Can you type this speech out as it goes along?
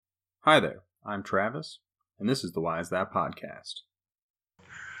Hi there, I'm Travis, and this is the Why Is That podcast.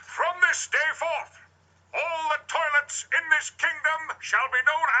 From this day forth, all the toilets in this kingdom shall be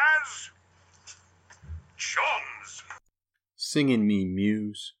known as John's. Sing in me,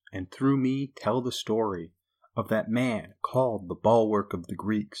 muse, and through me tell the story of that man called the bulwark of the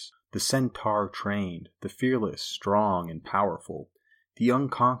Greeks, the centaur trained, the fearless, strong, and powerful, the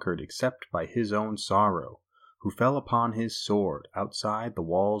unconquered except by his own sorrow, who fell upon his sword outside the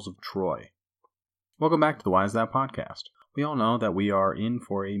walls of Troy. Welcome back to the Why Is That podcast. We all know that we are in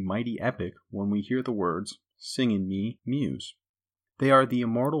for a mighty epic when we hear the words, "Sing in me, muse." They are the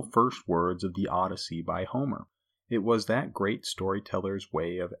immortal first words of the Odyssey by Homer. It was that great storyteller's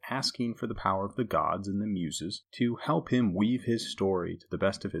way of asking for the power of the gods and the muses to help him weave his story to the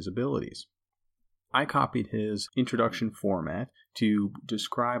best of his abilities. I copied his introduction format to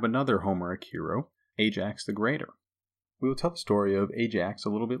describe another Homeric hero, Ajax the Greater. We will tell the story of Ajax a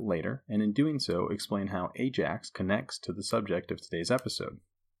little bit later, and in doing so, explain how Ajax connects to the subject of today's episode.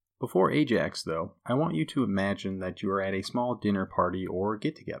 Before Ajax, though, I want you to imagine that you are at a small dinner party or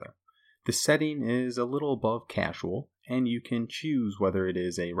get-together. The setting is a little above casual, and you can choose whether it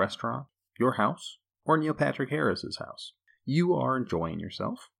is a restaurant, your house, or Neil Patrick Harris's house. You are enjoying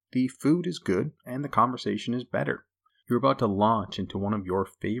yourself, the food is good, and the conversation is better. You're about to launch into one of your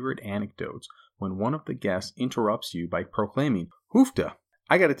favorite anecdotes when one of the guests interrupts you by proclaiming, "Hoofda,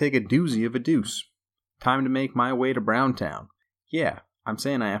 I gotta take a doozy of a deuce. Time to make my way to Browntown. Yeah, I'm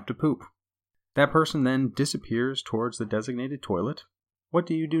saying I have to poop." That person then disappears towards the designated toilet. What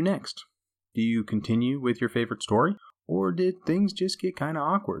do you do next? Do you continue with your favorite story? Or did things just get kinda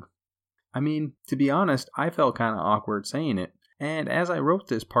awkward? I mean, to be honest, I felt kinda awkward saying it. And as I wrote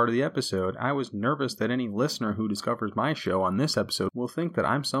this part of the episode, I was nervous that any listener who discovers my show on this episode will think that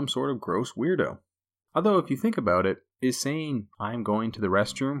I'm some sort of gross weirdo. Although if you think about it, is saying I'm going to the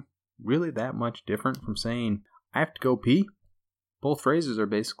restroom really that much different from saying I have to go pee? Both phrases are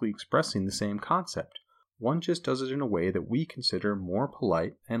basically expressing the same concept. One just does it in a way that we consider more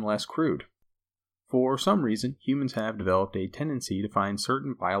polite and less crude. For some reason, humans have developed a tendency to find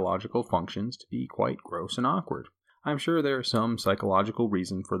certain biological functions to be quite gross and awkward. I'm sure there is some psychological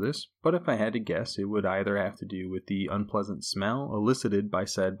reason for this, but if I had to guess, it would either have to do with the unpleasant smell elicited by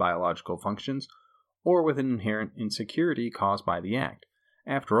said biological functions, or with an inherent insecurity caused by the act.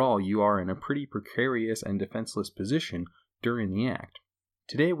 After all, you are in a pretty precarious and defenseless position during the act.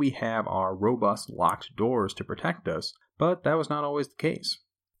 Today we have our robust locked doors to protect us, but that was not always the case.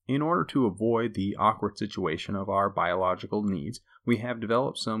 In order to avoid the awkward situation of our biological needs, we have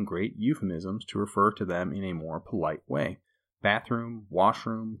developed some great euphemisms to refer to them in a more polite way. Bathroom,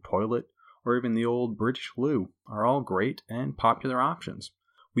 washroom, toilet, or even the old British loo are all great and popular options.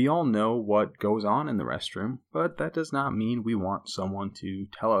 We all know what goes on in the restroom, but that does not mean we want someone to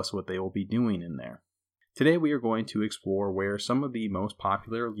tell us what they will be doing in there. Today we are going to explore where some of the most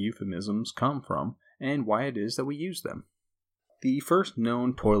popular euphemisms come from and why it is that we use them. The first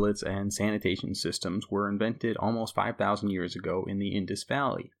known toilets and sanitation systems were invented almost 5,000 years ago in the Indus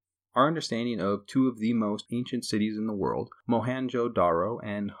Valley. Our understanding of two of the most ancient cities in the world, Mohenjo-Daro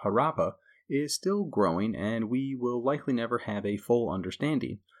and Harappa, is still growing, and we will likely never have a full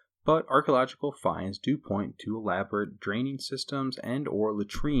understanding. But archaeological finds do point to elaborate draining systems and/or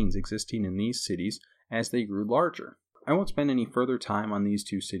latrines existing in these cities as they grew larger. I won't spend any further time on these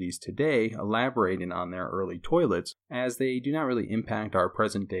two cities today elaborating on their early toilets, as they do not really impact our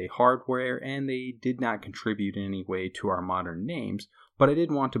present-day hardware and they did not contribute in any way to our modern names, but I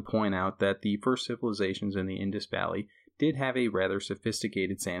did want to point out that the first civilizations in the Indus Valley did have a rather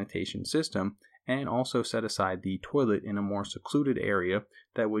sophisticated sanitation system and also set aside the toilet in a more secluded area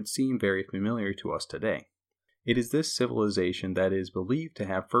that would seem very familiar to us today. It is this civilization that is believed to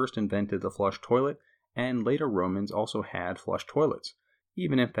have first invented the flush toilet, and later Romans also had flush toilets.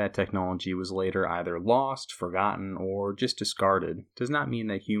 Even if that technology was later either lost, forgotten, or just discarded, does not mean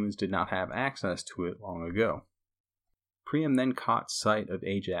that humans did not have access to it long ago. Priam then caught sight of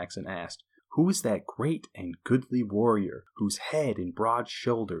Ajax and asked, "Who is that great and goodly warrior, whose head and broad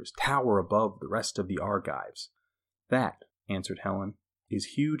shoulders tower above the rest of the Argives?" "That," answered Helen,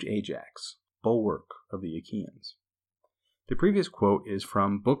 "is huge Ajax, bulwark of the Achaeans." The previous quote is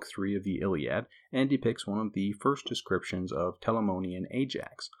from Book 3 of the Iliad and depicts one of the first descriptions of Telamonian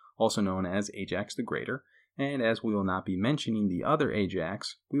Ajax, also known as Ajax the Greater, and as we will not be mentioning the other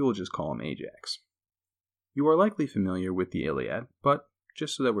Ajax, we will just call him Ajax. You are likely familiar with the Iliad, but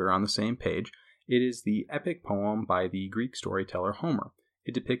just so that we're on the same page, it is the epic poem by the Greek storyteller Homer.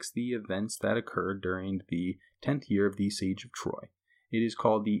 It depicts the events that occurred during the 10th year of the Siege of Troy. It is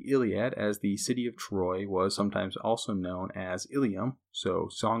called the Iliad as the city of Troy was sometimes also known as Ilium, so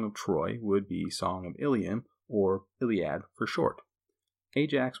Song of Troy would be Song of Ilium, or Iliad for short.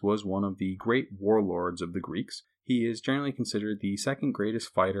 Ajax was one of the great warlords of the Greeks. He is generally considered the second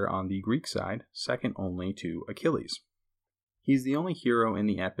greatest fighter on the Greek side, second only to Achilles. He's the only hero in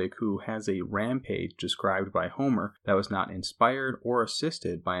the epic who has a rampage described by Homer that was not inspired or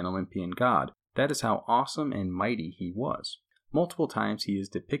assisted by an Olympian god. That is how awesome and mighty he was. Multiple times he is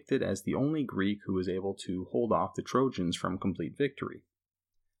depicted as the only Greek who was able to hold off the Trojans from complete victory.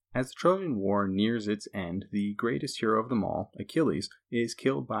 As the Trojan War nears its end, the greatest hero of them all, Achilles, is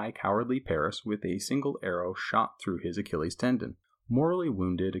killed by cowardly Paris with a single arrow shot through his Achilles tendon. Mortally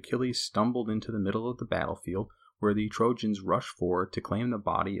wounded, Achilles stumbled into the middle of the battlefield, where the Trojans rushed forward to claim the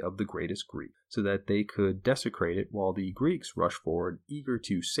body of the greatest Greek, so that they could desecrate it, while the Greeks rush forward, eager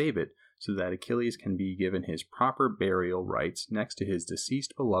to save it, so that Achilles can be given his proper burial rites next to his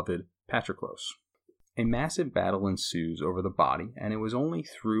deceased beloved Patroclus. A massive battle ensues over the body, and it was only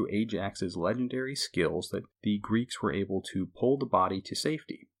through Ajax's legendary skills that the Greeks were able to pull the body to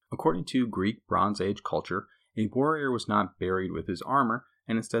safety. According to Greek Bronze Age culture, a warrior was not buried with his armor,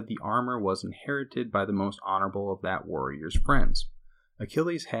 and instead the armor was inherited by the most honorable of that warrior's friends.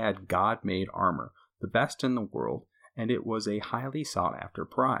 Achilles had god-made armor, the best in the world, and it was a highly sought-after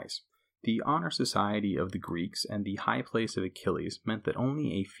prize. The honor society of the Greeks and the high place of Achilles meant that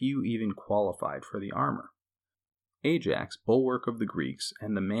only a few even qualified for the armor. Ajax, bulwark of the Greeks,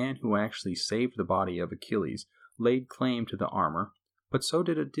 and the man who actually saved the body of Achilles, laid claim to the armor, but so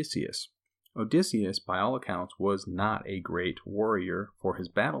did Odysseus. Odysseus, by all accounts, was not a great warrior for his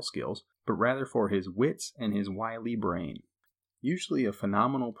battle skills, but rather for his wits and his wily brain. Usually a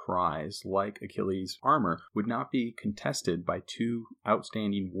phenomenal prize like Achilles' armor would not be contested by two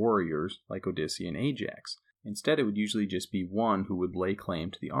outstanding warriors like Odysseus and Ajax. Instead, it would usually just be one who would lay claim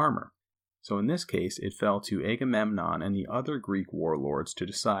to the armor. So in this case, it fell to Agamemnon and the other Greek warlords to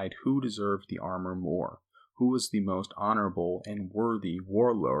decide who deserved the armor more, who was the most honorable and worthy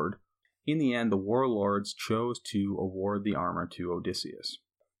warlord. In the end, the warlords chose to award the armor to Odysseus.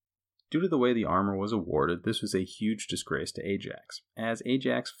 Due to the way the armor was awarded, this was a huge disgrace to Ajax. As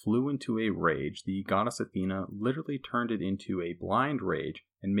Ajax flew into a rage, the goddess Athena literally turned it into a blind rage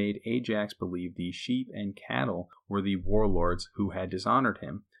and made Ajax believe the sheep and cattle were the warlords who had dishonored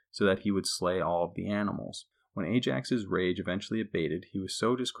him, so that he would slay all of the animals. When Ajax's rage eventually abated, he was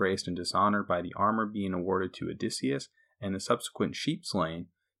so disgraced and dishonored by the armor being awarded to Odysseus and the subsequent sheep slaying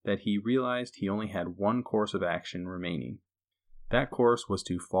that he realized he only had one course of action remaining. That course was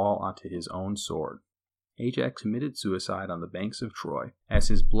to fall onto his own sword. Ajax committed suicide on the banks of Troy. As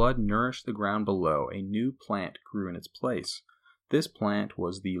his blood nourished the ground below, a new plant grew in its place. This plant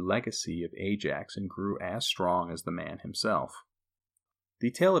was the legacy of Ajax and grew as strong as the man himself.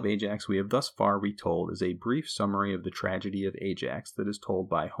 The tale of Ajax we have thus far retold is a brief summary of the tragedy of Ajax that is told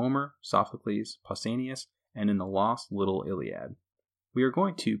by Homer, Sophocles, Pausanias, and in the lost Little Iliad. We are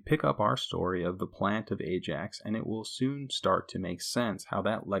going to pick up our story of the plant of Ajax, and it will soon start to make sense how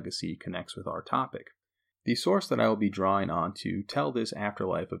that legacy connects with our topic. The source that I will be drawing on to tell this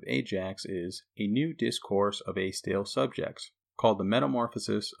afterlife of Ajax is A New Discourse of a Stale Subject, called The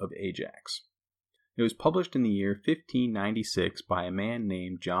Metamorphosis of Ajax. It was published in the year 1596 by a man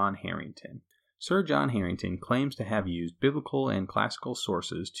named John Harrington. Sir John Harrington claims to have used biblical and classical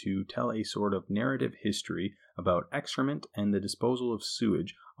sources to tell a sort of narrative history about excrement and the disposal of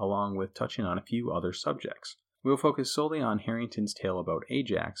sewage, along with touching on a few other subjects. We will focus solely on Harrington's tale about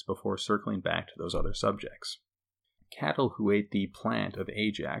Ajax before circling back to those other subjects. Cattle who ate the plant of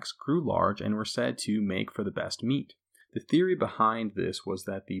Ajax grew large and were said to make for the best meat. The theory behind this was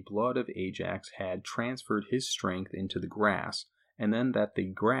that the blood of Ajax had transferred his strength into the grass, and then that the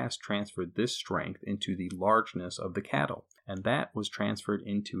grass transferred this strength into the largeness of the cattle, and that was transferred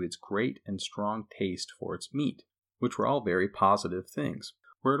into its great and strong taste for its meat, which were all very positive things.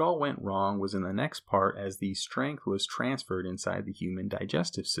 Where it all went wrong was in the next part, as the strength was transferred inside the human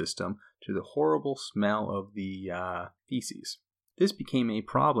digestive system to the horrible smell of the feces. This became a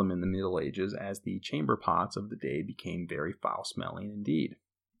problem in the Middle Ages as the chamber pots of the day became very foul-smelling indeed.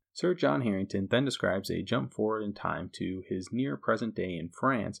 Sir John Harrington then describes a jump forward in time to his near present day in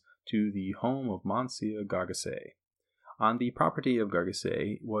France, to the home of Monsieur Gargaset. On the property of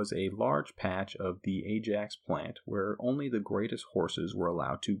Gargaset was a large patch of the Ajax plant where only the greatest horses were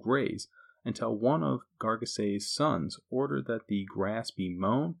allowed to graze, until one of Gargaset's sons ordered that the grass be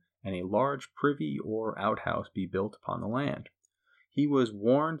mown and a large privy or outhouse be built upon the land. He was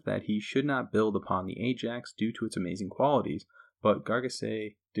warned that he should not build upon the Ajax due to its amazing qualities, but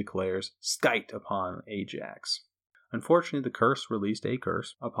Gargaset declares "Skite upon Ajax." Unfortunately, the curse released a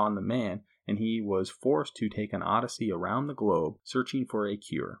curse upon the man, and he was forced to take an odyssey around the globe searching for a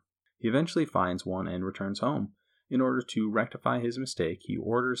cure. He eventually finds one and returns home. In order to rectify his mistake, he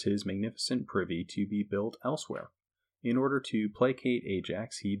orders his magnificent privy to be built elsewhere. In order to placate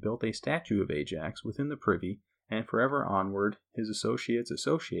Ajax, he built a statue of Ajax within the privy, and forever onward his associates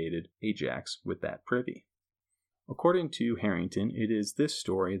associated Ajax with that privy. According to Harrington, it is this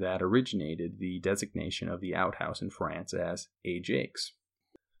story that originated the designation of the outhouse in France as Ajax.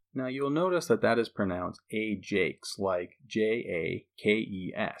 Now you'll notice that is pronounced Ajax, like Jakes,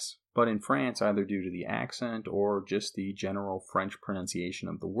 but in France, either due to the accent or just the general French pronunciation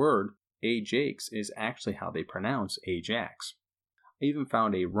of the word, Ajax is actually how they pronounce Ajax. I even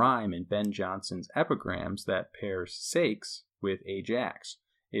found a rhyme in Ben Jonson's epigrams that pairs sakes with Ajax.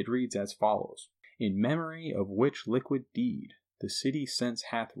 It reads as follows: In memory of which liquid deed, the city since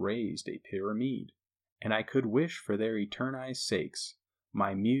hath raised a pyramid, and I could wish for their eternized sakes,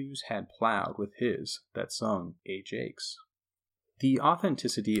 my muse had plowed with his that sung Ajax. The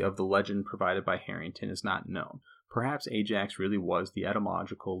authenticity of the legend provided by Harrington is not known. Perhaps Ajax really was the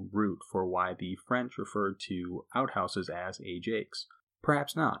etymological root for why the French referred to outhouses as Ajax.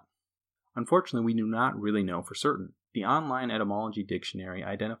 Perhaps not. Unfortunately, we do not really know for certain. The online etymology dictionary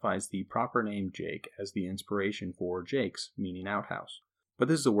identifies the proper name Jake as the inspiration for Jakes, meaning outhouse. But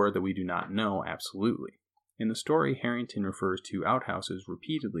this is a word that we do not know absolutely. In the story, Harrington refers to outhouses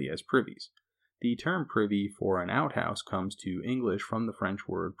repeatedly as privies. The term privy for an outhouse comes to English from the French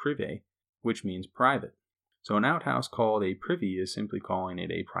word privé, which means private. So an outhouse called a privy is simply calling it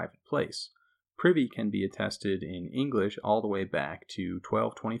a private place. Privy can be attested in English all the way back to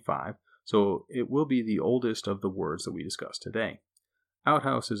 1225, so it will be the oldest of the words that we discuss today.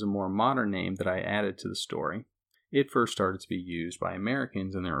 Outhouse is a more modern name that I added to the story. It first started to be used by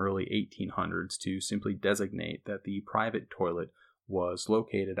Americans in the early 1800s to simply designate that the private toilet was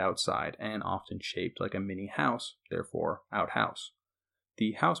located outside and often shaped like a mini house, therefore outhouse.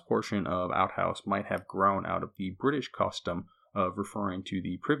 The house portion of outhouse might have grown out of the British custom of referring to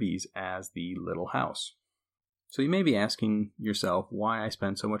the privies as the little house. So you may be asking yourself why I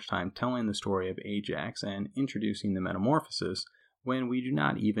spend so much time telling the story of Ajax and introducing the metamorphosis when we do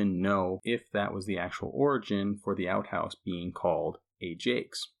not even know if that was the actual origin for the outhouse being called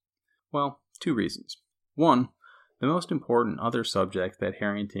Ajax. Well, two reasons. One, the most important other subject that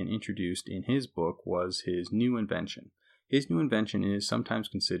Harrington introduced in his book was his new invention. His new invention is sometimes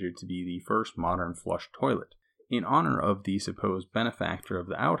considered to be the first modern flush toilet. In honor of the supposed benefactor of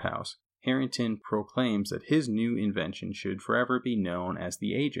the outhouse, Harrington proclaims that his new invention should forever be known as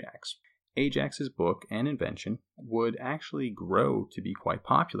the Ajax. Ajax's book and invention would actually grow to be quite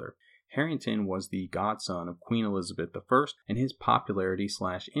popular. Harrington was the godson of Queen Elizabeth I, and his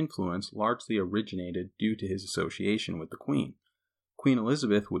popularity/influence largely originated due to his association with the Queen. Queen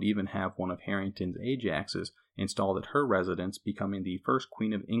Elizabeth would even have one of Harrington's Ajaxes installed at her residence, becoming the first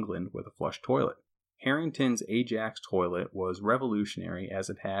Queen of England with a flush toilet. Harrington's Ajax toilet was revolutionary as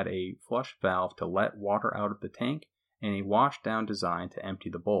it had a flush valve to let water out of the tank and a wash-down design to empty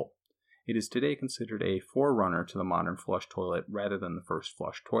the bowl. It is today considered a forerunner to the modern flush toilet rather than the first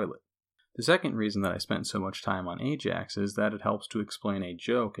flush toilet. The second reason that I spent so much time on Ajax is that it helps to explain a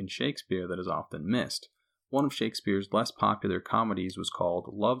joke in Shakespeare that is often missed. One of Shakespeare's less popular comedies was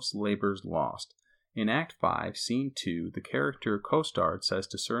called Love's Labour's Lost. In Act 5, Scene 2, the character Costard says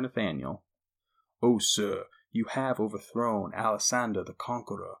to Sir Nathaniel, "O sir, you have overthrown Alexander the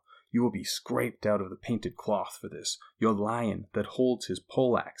Conqueror. You will be scraped out of the painted cloth for this. Your lion that holds his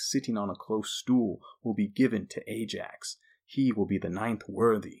poleaxe sitting on a close stool will be given to Ajax. He will be the 9th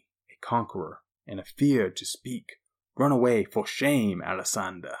worthy, a conqueror, and afeard to speak. Run away for shame,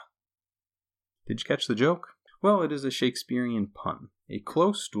 Alexander." Did you catch the joke? Well, it is a Shakespearean pun. A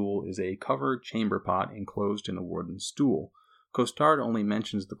close stool is a covered chamber pot enclosed in a wooden stool. Costard only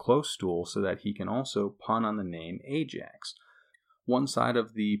mentions the close stool so that he can also pun on the name Ajax. One side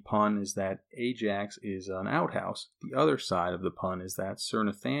of the pun is that Ajax is an outhouse. The other side of the pun is that Sir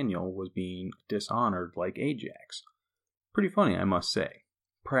Nathaniel was being dishonored like Ajax. Pretty funny, I must say.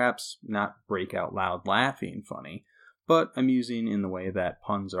 Perhaps not break out loud laughing funny, but amusing in the way that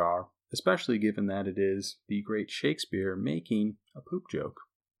puns are, especially given that it is the great Shakespeare making a poop joke.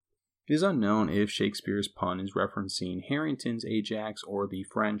 It is unknown if Shakespeare's pun is referencing Harrington's Ajax or the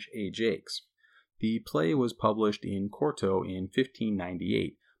French Ajax. The play was published in quarto in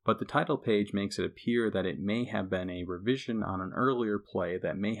 1598, but the title page makes it appear that it may have been a revision on an earlier play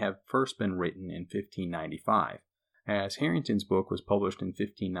that may have first been written in 1595. As Harrington's book was published in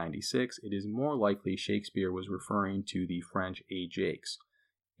 1596, it is more likely Shakespeare was referring to the French Ajax.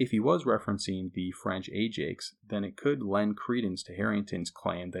 If he was referencing the French Ajax, then it could lend credence to Harrington's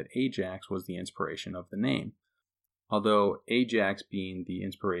claim that Ajax was the inspiration of the name. Although Ajax being the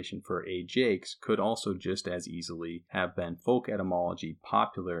inspiration for Ajax could also just as easily have been folk etymology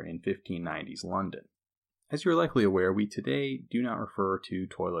popular in 1590s London. As you're likely aware, we today do not refer to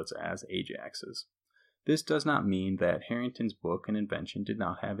toilets as Ajaxes. This does not mean that Harrington's book and invention did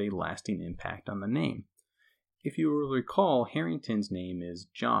not have a lasting impact on the name. If you will recall, Harrington's name is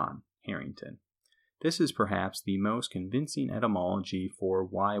John Harrington. This is perhaps the most convincing etymology for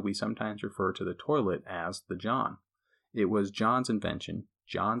why we sometimes refer to the toilet as the John. It was John's invention,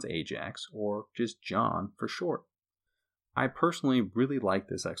 John's Ajax, or just John for short. I personally really like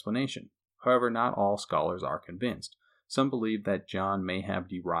this explanation. However, not all scholars are convinced. Some believe that John may have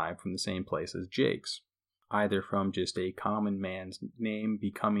derived from the same place as Jakes, either from just a common man's name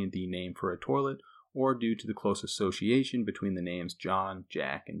becoming the name for a toilet, or due to the close association between the names John,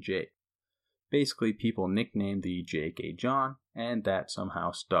 Jack, and Jake. Basically, people nicknamed the Jake a John, and that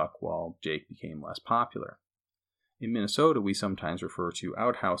somehow stuck while Jake became less popular. In Minnesota, we sometimes refer to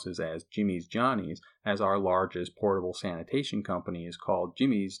outhouses as Jimmy's Johnnies, as our largest portable sanitation company is called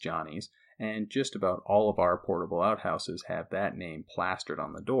Jimmy's Johnnies, and just about all of our portable outhouses have that name plastered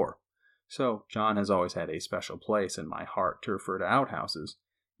on the door. So, John has always had a special place in my heart to refer to outhouses,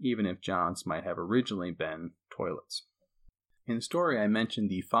 even if John's might have originally been toilets. In the story, I mentioned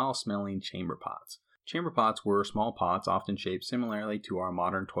the foul-smelling chamber pots. Chamber pots were small pots often shaped similarly to our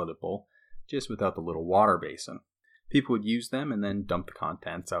modern toilet bowl, just without the little water basin. People would use them and then dump the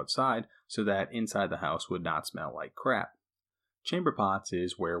contents outside so that inside the house would not smell like crap. Chamber pots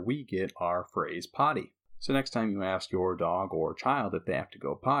is where we get our phrase potty. So next time you ask your dog or child if they have to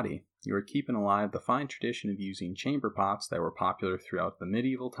go potty, you are keeping alive the fine tradition of using chamber pots that were popular throughout the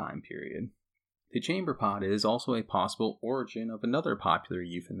medieval time period. The chamber pot is also a possible origin of another popular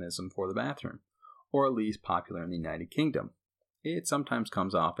euphemism for the bathroom, or at least popular in the United Kingdom. It sometimes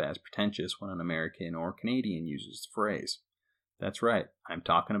comes off as pretentious when an American or Canadian uses the phrase. That's right, I'm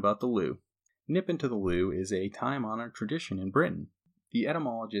talking about the loo. Nip into the loo is a time-honored tradition in Britain. The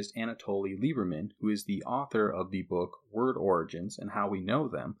etymologist Anatoly Lieberman, who is the author of the book Word Origins and How We Know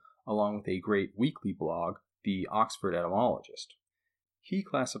Them, along with a great weekly blog, The Oxford Etymologist. He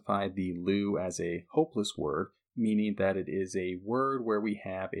classified the loo as a hopeless word, meaning that it is a word where we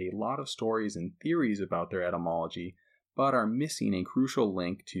have a lot of stories and theories about their etymology, but are missing a crucial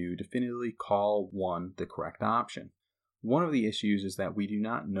link to definitively call one the correct option. One of the issues is that we do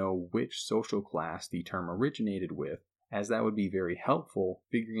not know which social class the term originated with, as that would be very helpful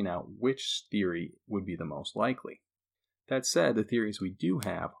figuring out which theory would be the most likely. That said, the theories we do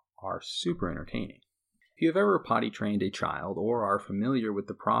have are super entertaining. If you have ever potty trained a child or are familiar with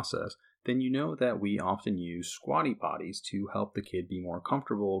the process, then you know that we often use squatty potties to help the kid be more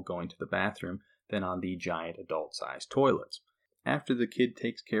comfortable going to the bathroom than on the giant adult-sized toilets. After the kid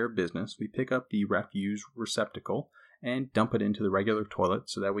takes care of business, we pick up the refuse receptacle and dump it into the regular toilet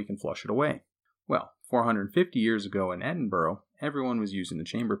so that we can flush it away. Well, 450 years ago in Edinburgh, everyone was using the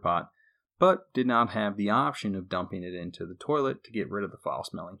chamber pot, but did not have the option of dumping it into the toilet to get rid of the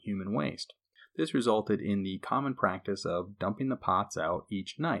foul-smelling human waste. This resulted in the common practice of dumping the pots out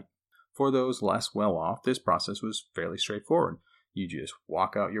each night. For those less well-off, this process was fairly straightforward. You just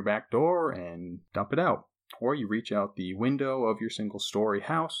walk out your back door and dump it out, or you reach out the window of your single-story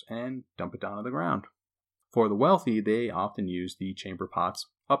house and dump it down to the ground. For the wealthy, they often use the chamber pots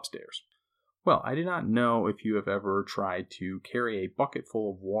upstairs. Well, I do not know if you have ever tried to carry a bucket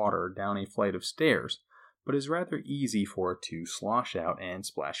full of water down a flight of stairs, but it is rather easy for it to slosh out and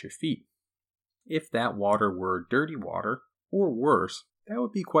splash your feet. If that water were dirty water, or worse, that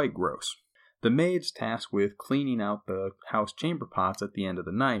would be quite gross. The maids tasked with cleaning out the house chamber pots at the end of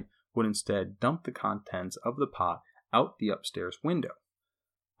the night would instead dump the contents of the pot out the upstairs window.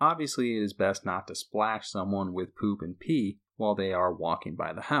 Obviously, it is best not to splash someone with poop and pee while they are walking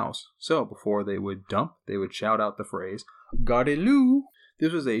by the house, so before they would dump, they would shout out the phrase, "Gardez-vous!"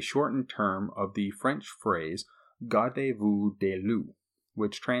 This was a shortened term of the French phrase, "Gardez-vous de l'eau,"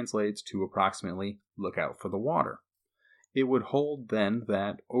 which translates to approximately, "look out for the water." It would hold then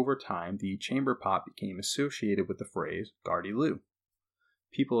that over time the chamber pot became associated with the phrase "Gardez-vous."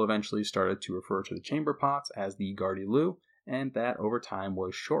 People eventually started to refer to the chamber pots as the Gardez-vous, and that over time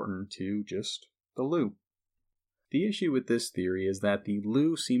was shortened to just the loo. The issue with this theory is that the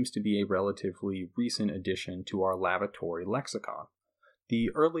loo seems to be a relatively recent addition to our lavatory lexicon. The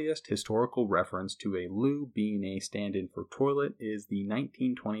earliest historical reference to a loo being a stand-in for toilet is the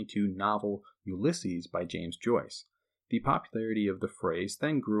 1922 novel Ulysses by James Joyce. The popularity of the phrase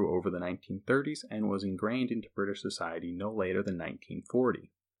then grew over the 1930s and was ingrained into British society no later than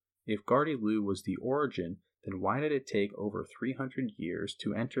 1940. If Gardyloo was the origin, then why did it take over 300 years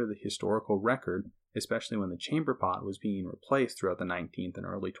to enter the historical record, especially when the chamber pot was being replaced throughout the 19th and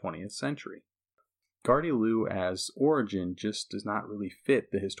early 20th century? Gardyloo as origin just does not really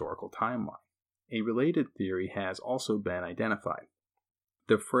fit the historical timeline. A related theory has also been identified.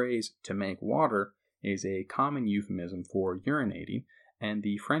 The phrase to make water is a common euphemism for urinating, and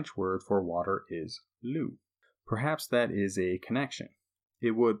the French word for water is loo. Perhaps that is a connection.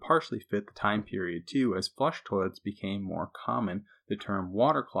 It would partially fit the time period too. As flush toilets became more common, the term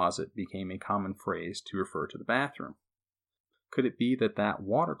water closet became a common phrase to refer to the bathroom. Could it be that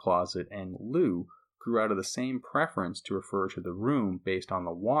water closet and loo grew out of the same preference to refer to the room based on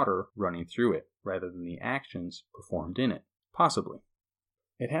the water running through it, rather than the actions performed in it? Possibly.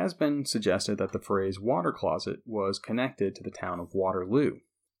 It has been suggested that the phrase water closet was connected to the town of Waterloo.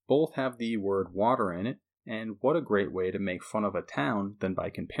 Both have the word water in it, and what a great way to make fun of a town than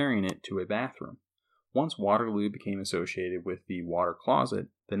by comparing it to a bathroom. Once Waterloo became associated with the water closet,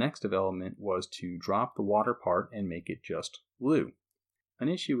 the next development was to drop the water part and make it just loo. An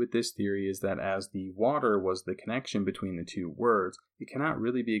issue with this theory is that as the water was the connection between the two words, it cannot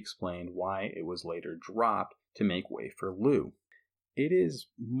really be explained why it was later dropped to make way for loo. It is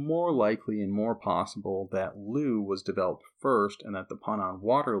more likely and more possible that loo was developed first and that the pun on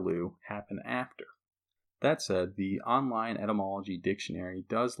Waterloo happened after. That said, the online etymology dictionary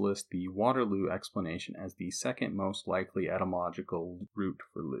does list the Waterloo explanation as the second most likely etymological root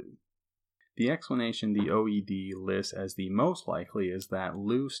for loo. The explanation the OED lists as the most likely is that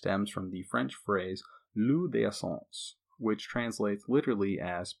loo stems from the French phrase lieu d'aisance, which translates literally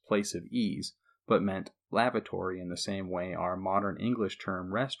as place of ease, but meant lavatory in the same way our modern English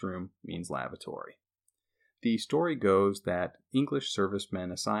term restroom means lavatory. The story goes that English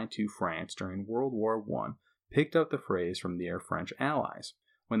servicemen assigned to France during World War I picked up the phrase from their French allies.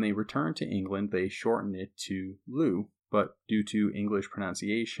 When they returned to England, they shortened it to loo, but due to English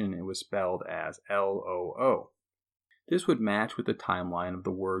pronunciation, it was spelled as Loo. This would match with the timeline of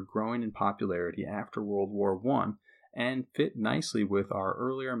the word growing in popularity after World War I and fit nicely with our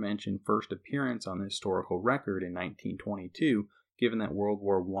earlier mentioned first appearance on the historical record in 1922, given that World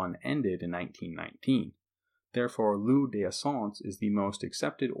War I ended in 1919. Therefore, lieu d'aisance is the most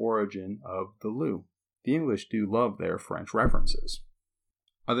accepted origin of the loo. The English do love their French references.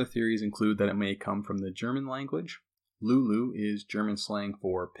 Other theories include that it may come from the German language. Lulu is German slang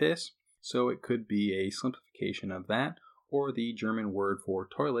for piss, so it could be a simplification of that, or the German word for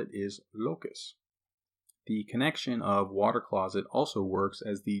toilet is Locus. The connection of water closet also works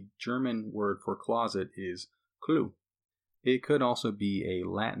as the German word for closet is Klo. It could also be a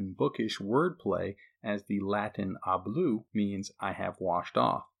Latin bookish wordplay, as the Latin ablu means I have washed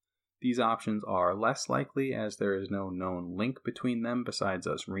off. These options are less likely as there is no known link between them besides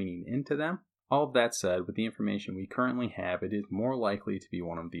us reading into them. All of that said, with the information we currently have, it is more likely to be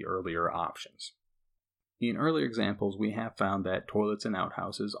one of the earlier options. In earlier examples, we have found that toilets and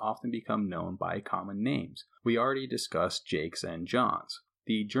outhouses often become known by common names. We already discussed Jake's and John's.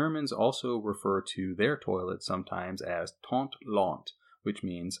 The Germans also refer to their toilets sometimes as Tante Lant, which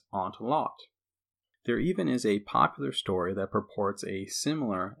means Aunt Lot. There even is a popular story that purports a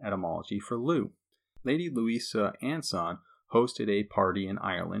similar etymology for loo. Lady Louisa Anson hosted a party in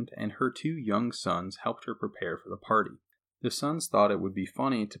Ireland, and her two young sons helped her prepare for the party. The sons thought it would be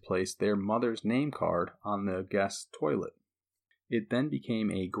funny to place their mother's name card on the guest's toilet. It then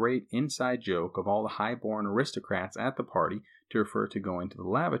became a great inside joke of all the high-born aristocrats at the party to refer to going to the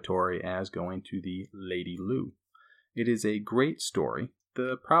lavatory as going to the Lady Loo. It is a great story.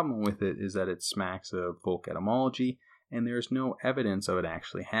 The problem with it is that it smacks of folk etymology, and there is no evidence of it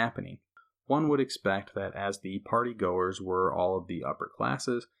actually happening. One would expect that as the party-goers were all of the upper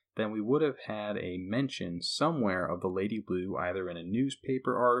classes, then we would have had a mention somewhere of the Lady Loo either in a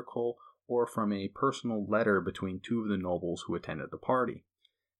newspaper article or from a personal letter between two of the nobles who attended the party.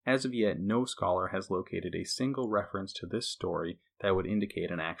 As of yet, no scholar has located a single reference to this story that would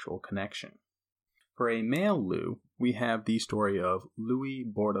indicate an actual connection. For a male loo, we have the story of Louis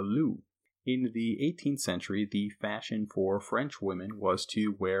Bourdaloue. In the 18th century, the fashion for French women was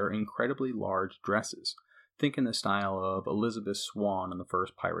to wear incredibly large dresses. Think in the style of Elizabeth Swann in the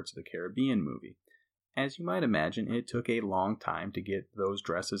first Pirates of the Caribbean movie. As you might imagine, it took a long time to get those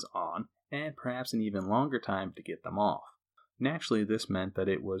dresses on, and perhaps an even longer time to get them off. Naturally, this meant that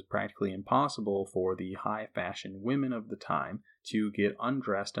it was practically impossible for the high-fashion women of the time to get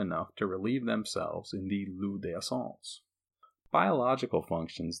undressed enough to relieve themselves in the lieu d'aisance. Biological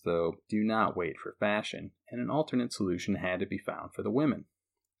functions, though, do not wait for fashion, and an alternate solution had to be found for the women.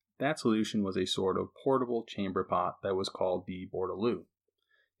 That solution was a sort of portable chamber pot that was called the Bourdaloue.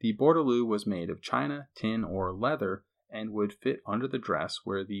 The bordelu was made of china, tin, or leather and would fit under the dress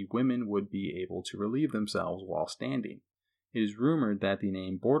where the women would be able to relieve themselves while standing. It is rumored that the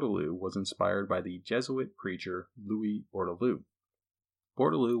name bordelu was inspired by the Jesuit preacher Louis Bourdaloue.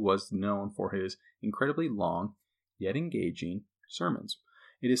 Bourdaloue was known for his incredibly long, yet engaging, sermons.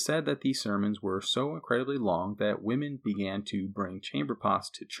 It is said that these sermons were so incredibly long that women began to bring chamber pots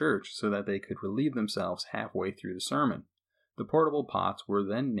to church so that they could relieve themselves halfway through the sermon. The portable pots were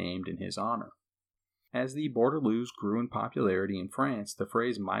then named in his honor. As the Bourdaloues grew in popularity in France, the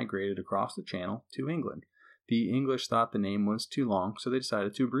phrase migrated across the Channel to England. The English thought the name was too long, so they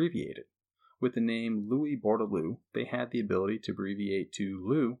decided to abbreviate it. With the name Louis Bourdaloue, they had the ability to abbreviate to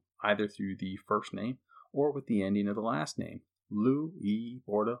Lou either through the first name or with the ending of the last name, Louis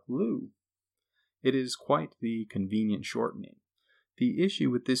Bourdaloue. It is quite the convenient shortening. The issue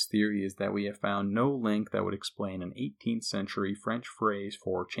with this theory is that we have found no link that would explain an 18th century French phrase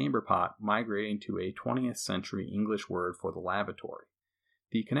for chamber pot migrating to a 20th century English word for the lavatory.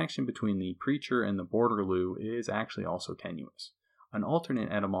 The connection between the preacher and the Bourdaloue is actually also tenuous. An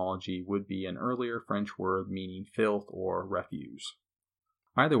alternate etymology would be an earlier French word meaning filth or refuse.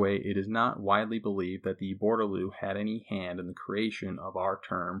 Either way, it is not widely believed that the Bourdaloue had any hand in the creation of our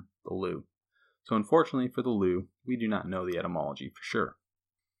term, the loo. So unfortunately for the loo, we do not know the etymology for sure.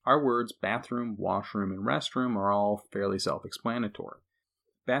 Our words bathroom, washroom, and restroom are all fairly self-explanatory.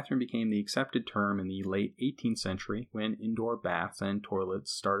 Bathroom became the accepted term in the late 18th century when indoor baths and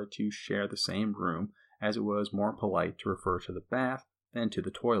toilets started to share the same room, as it was more polite to refer to the bath than to the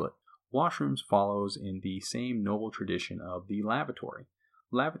toilet. Washrooms follows in the same noble tradition of the lavatory.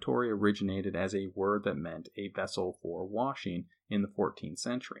 Lavatory originated as a word that meant a vessel for washing in the 14th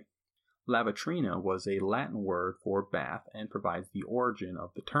century. Lavatrina was a Latin word for bath and provides the origin of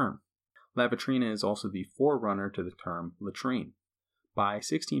the term. Lavatrina is also the forerunner to the term latrine. By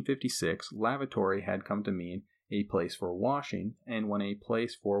 1656, lavatory had come to mean a place for washing, and when a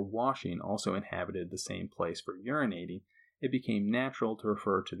place for washing also inhabited the same place for urinating, it became natural to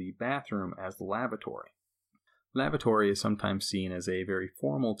refer to the bathroom as the lavatory. Lavatory is sometimes seen as a very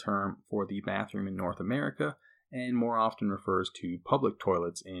formal term for the bathroom in North America, and more often refers to public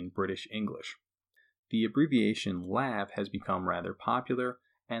toilets in British English. The abbreviation lav has become rather popular,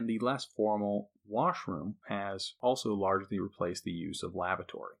 and the less formal washroom has also largely replaced the use of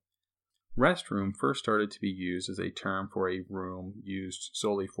lavatory. Restroom first started to be used as a term for a room used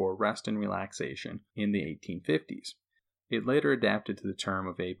solely for rest and relaxation in the 1850s. It later adapted to the term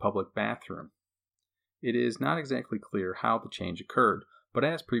of a public bathroom. It is not exactly clear how the change occurred, but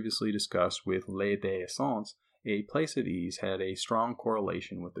as previously discussed with les déessants, a place of ease had a strong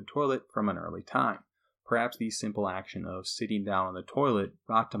correlation with the toilet from an early time. Perhaps the simple action of sitting down on the toilet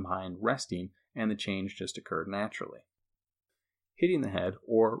brought to mind resting, and the change just occurred naturally. Hitting the head,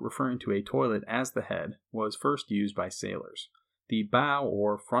 or referring to a toilet as the head, was first used by sailors. The bow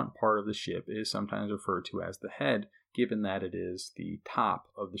or front part of the ship is sometimes referred to as the head, given that it is the top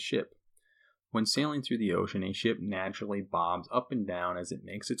of the ship. When sailing through the ocean, a ship naturally bobs up and down as it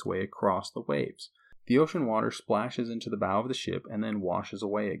makes its way across the waves. The ocean water splashes into the bow of the ship and then washes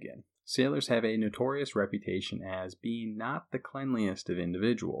away again. Sailors have a notorious reputation as being not the cleanliest of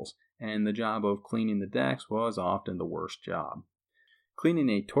individuals, and the job of cleaning the decks was often the worst job. Cleaning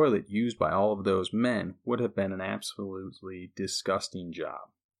a toilet used by all of those men would have been an absolutely disgusting job.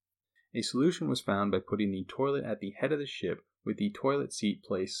 A solution was found by putting the toilet at the head of the ship with the toilet seat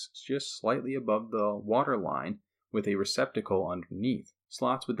placed just slightly above the water line with a receptacle underneath.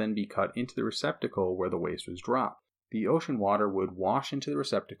 Slots would then be cut into the receptacle where the waste was dropped. The ocean water would wash into the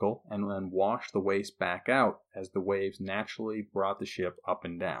receptacle and then wash the waste back out as the waves naturally brought the ship up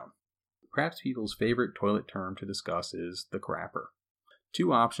and down. Perhaps people's favorite toilet term to discuss is the crapper.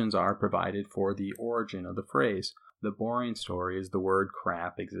 Two options are provided for the origin of the phrase. The boring story is the word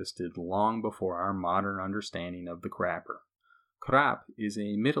crap existed long before our modern understanding of the crapper. Crap is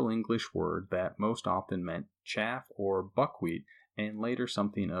a Middle English word that most often meant chaff or buckwheat, and later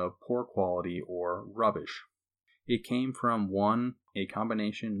something of poor quality or rubbish. It came from a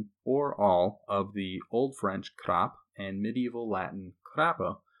combination, or all, of the Old French crap and medieval Latin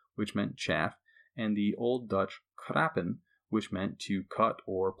crappa, which meant chaff, and the Old Dutch krappen, which meant to cut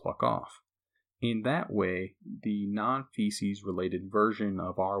or pluck off. In that way, the non-feces related version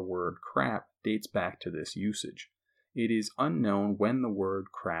of our word crap dates back to this usage. It is unknown when the word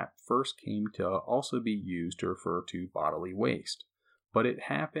crap first came to also be used to refer to bodily waste, but it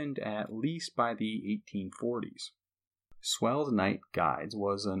happened at least by the 1840s. Swell's Night Guides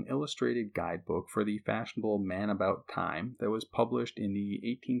was an illustrated guidebook for the fashionable man about time that was published in the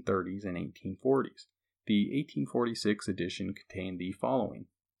 1830s and 1840s. The 1846 edition contained the following: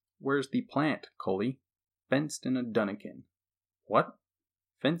 Where's the plant, cully? Fenced in a dunnikin. What?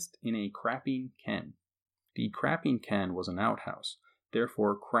 Fenced in a crapping ken. The crapping ken was an outhouse.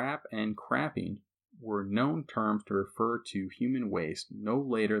 Therefore, crap and crapping were known terms to refer to human waste no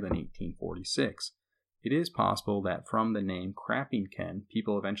later than 1846. It is possible that from the name crapping ken,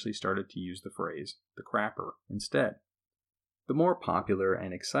 people eventually started to use the phrase the crapper instead. The more popular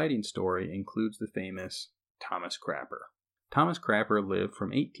and exciting story includes the famous Thomas Crapper. Thomas Crapper lived from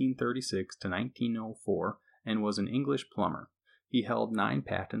 1836 to 1904 and was an English plumber. He held 9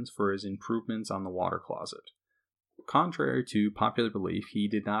 patents for his improvements on the water closet. Contrary to popular belief, he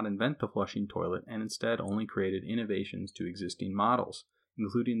did not invent the flushing toilet and instead only created innovations to existing models,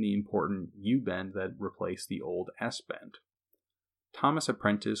 including the important U-bend that replaced the old S-bend. Thomas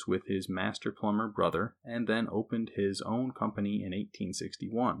apprenticed with his master plumber brother and then opened his own company in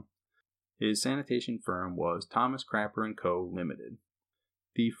 1861. His sanitation firm was Thomas Crapper & Co. Limited.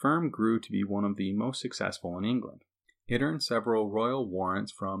 The firm grew to be one of the most successful in England. It earned several royal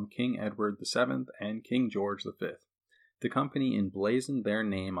warrants from King Edward VII and King George V. The company emblazoned their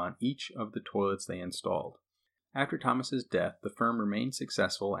name on each of the toilets they installed. After Thomas's death, the firm remained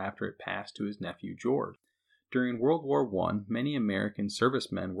successful after it passed to his nephew George. During World War I, many American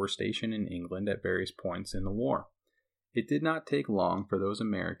servicemen were stationed in England at various points in the war. It did not take long for those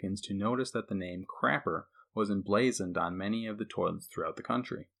Americans to notice that the name Crapper was emblazoned on many of the toilets throughout the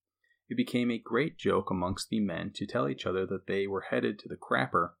country. It became a great joke amongst the men to tell each other that they were headed to the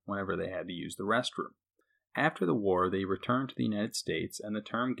crapper whenever they had to use the restroom. After the war, they returned to the United States and the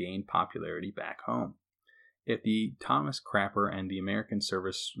term gained popularity back home. If the Thomas Crapper and the American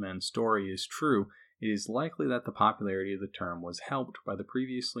servicemen story is true, it is likely that the popularity of the term was helped by the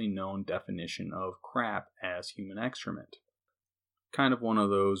previously known definition of crap as human excrement. Kind of one of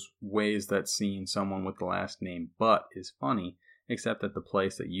those ways that seeing someone with the last name Butt is funny, except that the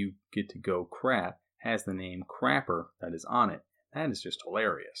place that you get to go crap has the name Crapper that is on it. That is just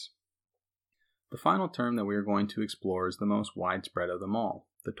hilarious. The final term that we are going to explore is the most widespread of them all,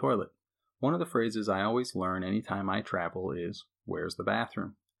 the toilet. One of the phrases I always learn anytime I travel is, "Where's the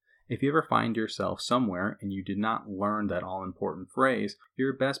bathroom?" If you ever find yourself somewhere and you did not learn that all-important phrase,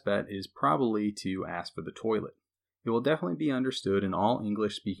 your best bet is probably to ask for the toilet. It will definitely be understood in all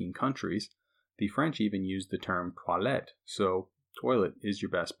English-speaking countries. The French even use the term toilette, so toilet is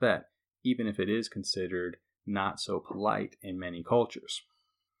your best bet, even if it is considered not so polite in many cultures.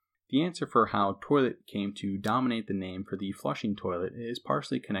 The answer for how toilet came to dominate the name for the flushing toilet is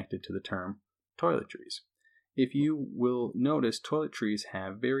partially connected to the term toiletries. If you will notice, toiletries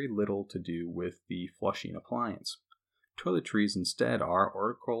have very little to do with the flushing appliance. Toiletries instead are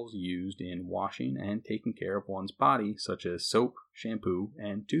articles used in washing and taking care of one's body, such as soap, shampoo,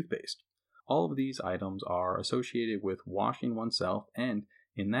 and toothpaste. All of these items are associated with washing oneself, and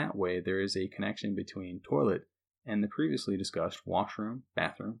in that way there is a connection between toilet and the previously discussed washroom,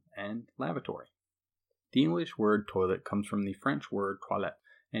 bathroom, and lavatory. The English word toilet comes from the French word toilette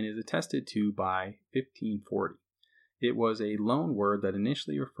and is attested to by 1540. It was a loan word that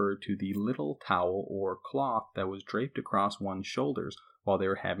initially referred to the little towel or cloth that was draped across one's shoulders while they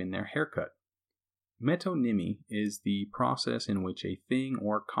were having their haircut. Metonymy is the process in which a thing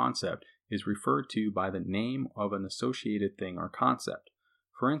or concept is referred to by the name of an associated thing or concept.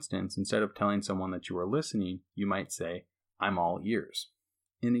 For instance, instead of telling someone that you are listening, you might say, "I'm all ears."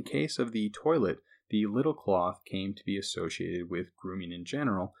 In the case of the toilet, the little cloth came to be associated with grooming in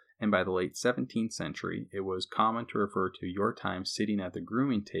general, and by the late 17th century, it was common to refer to your time sitting at the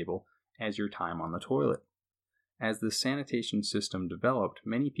grooming table as your time on the toilet. As the sanitation system developed,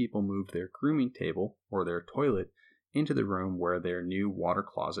 many people moved their grooming table, or their toilet, into the room where their new water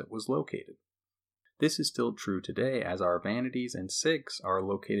closet was located. This is still true today, as our vanities and sinks are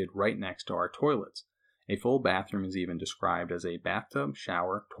located right next to our toilets. A full bathroom is even described as a bathtub,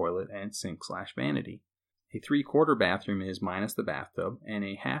 shower, toilet, and sink/vanity. A 3/4 bathroom is minus the bathtub, and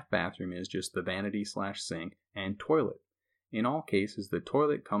a half bathroom is just the vanity/sink and toilet. In all cases, the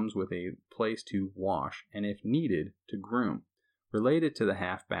toilet comes with a place to wash, and if needed, to groom. Related to the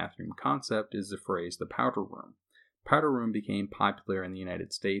half bathroom concept is the phrase the powder room. Powder room became popular in the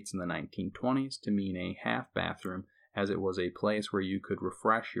United States in the 1920s to mean a half bathroom, as it was a place where you could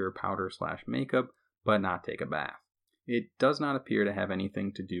refresh your powder/makeup, but not take a bath. It does not appear to have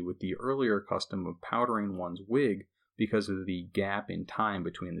anything to do with the earlier custom of powdering one's wig because of the gap in time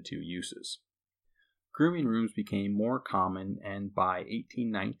between the two uses. Grooming rooms became more common, and by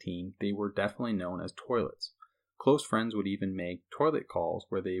 1819 they were definitely known as toilets. Close friends would even make toilet calls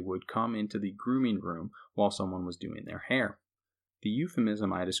where they would come into the grooming room while someone was doing their hair. The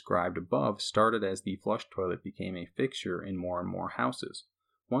euphemism I described above started as the flush toilet became a fixture in more and more houses.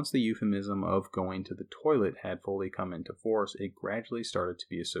 Once the euphemism of going to the toilet had fully come into force, it gradually started to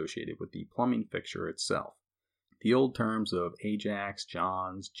be associated with the plumbing fixture itself. The old terms of Ajax,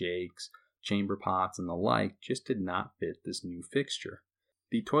 Johns, Jakes, chamber pots, and the like just did not fit this new fixture.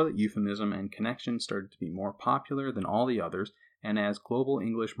 The toilet euphemism and connection started to be more popular than all the others, and as global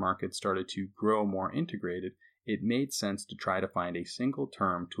English markets started to grow more integrated, it made sense to try to find a single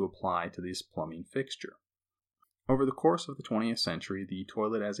term to apply to this plumbing fixture. Over the course of the 20th century, the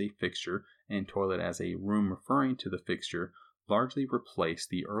toilet as a fixture and toilet as a room referring to the fixture largely replaced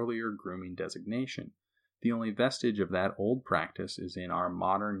the earlier grooming designation. The only vestige of that old practice is in our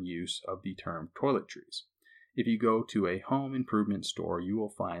modern use of the term toiletries. If you go to a home improvement store, you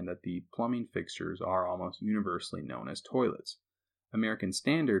will find that the plumbing fixtures are almost universally known as toilets. American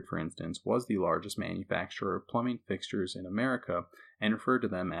Standard, for instance, was the largest manufacturer of plumbing fixtures in America and referred to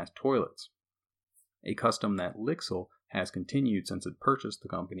them as toilets, a custom that Lixil has continued since it purchased the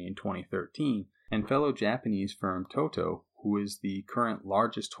company in 2013, and fellow Japanese firm Toto, who is the current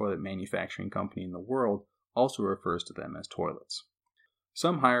largest toilet manufacturing company in the world, also refers to them as toilets.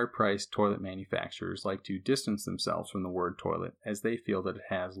 Some higher-priced toilet manufacturers like to distance themselves from the word toilet as they feel that it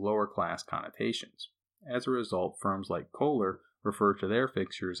has lower-class connotations. As a result, firms like Kohler refer to their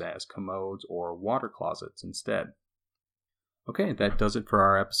fixtures as commodes or water closets instead. Okay, that does it for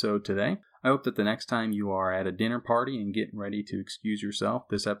our episode today. I hope that the next time you are at a dinner party and getting ready to excuse yourself,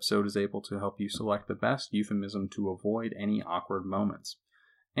 this episode is able to help you select the best euphemism to avoid any awkward moments.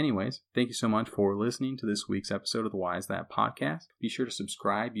 Anyways, thank you so much for listening to this week's episode of the Why Is That podcast. Be sure to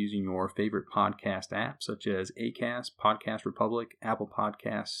subscribe using your favorite podcast app such as Acast, Podcast Republic, Apple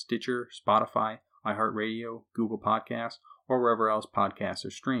Podcasts, Stitcher, Spotify, iHeartRadio, Google Podcasts, or wherever else podcasts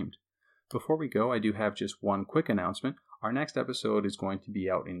are streamed. Before we go, I do have just one quick announcement. Our next episode is going to be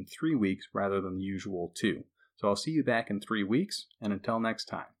out in 3 weeks rather than the usual 2. So I'll see you back in 3 weeks, and until next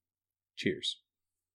time, cheers.